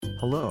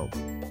Hello.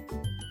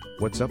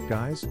 What's up,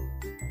 guys?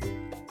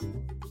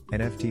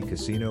 NFT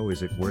Casino,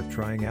 is it worth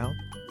trying out?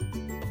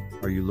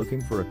 Are you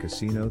looking for a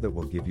casino that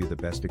will give you the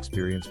best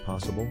experience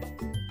possible?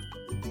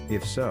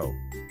 If so,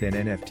 then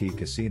NFT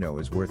Casino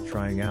is worth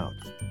trying out.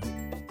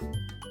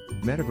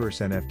 Metaverse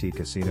NFT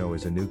Casino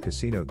is a new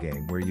casino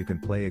game where you can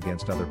play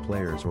against other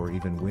players or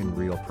even win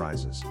real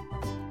prizes.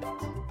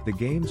 The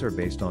games are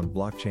based on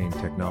blockchain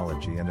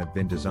technology and have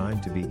been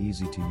designed to be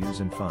easy to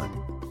use and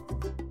fun.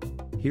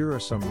 Here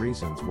are some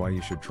reasons why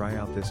you should try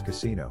out this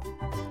casino.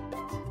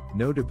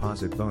 No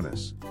deposit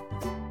bonus.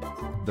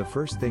 The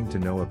first thing to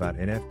know about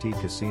NFT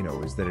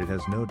Casino is that it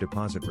has no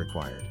deposit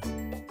required.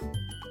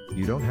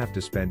 You don't have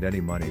to spend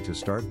any money to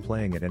start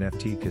playing at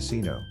NFT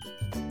Casino.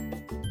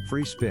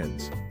 Free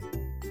spins.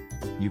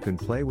 You can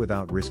play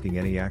without risking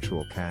any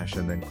actual cash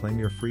and then claim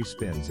your free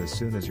spins as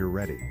soon as you're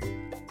ready.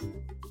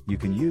 You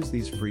can use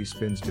these free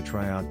spins to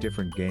try out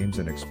different games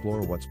and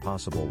explore what's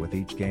possible with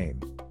each game.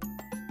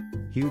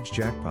 Huge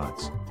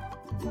jackpots.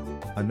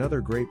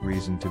 Another great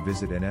reason to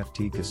visit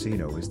NFT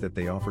Casino is that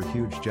they offer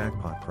huge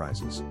jackpot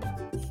prizes.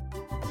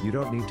 You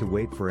don't need to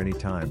wait for any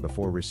time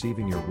before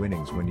receiving your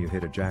winnings when you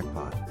hit a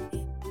jackpot.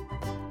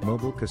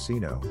 Mobile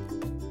Casino.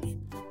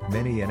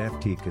 Many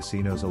NFT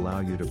casinos allow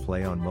you to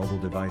play on mobile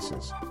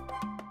devices.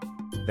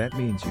 That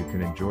means you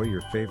can enjoy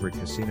your favorite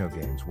casino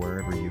games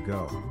wherever you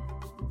go.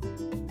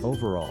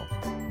 Overall,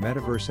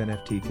 Metaverse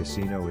NFT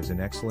Casino is an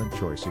excellent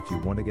choice if you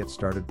want to get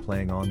started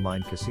playing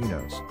online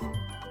casinos.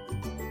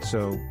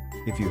 So,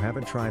 if you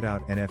haven't tried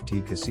out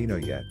NFT Casino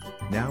yet,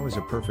 now is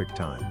a perfect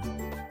time.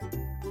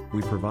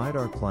 We provide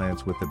our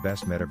clients with the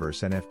best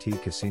Metaverse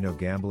NFT Casino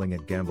gambling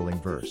at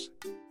Gamblingverse.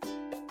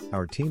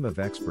 Our team of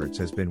experts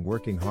has been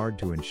working hard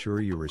to ensure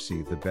you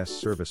receive the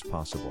best service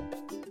possible.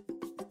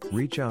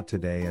 Reach out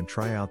today and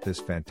try out this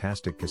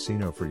fantastic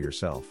casino for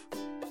yourself.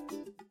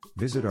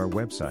 Visit our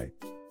website,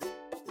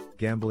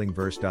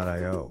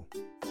 gamblingverse.io.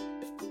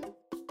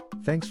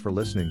 Thanks for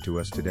listening to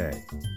us today.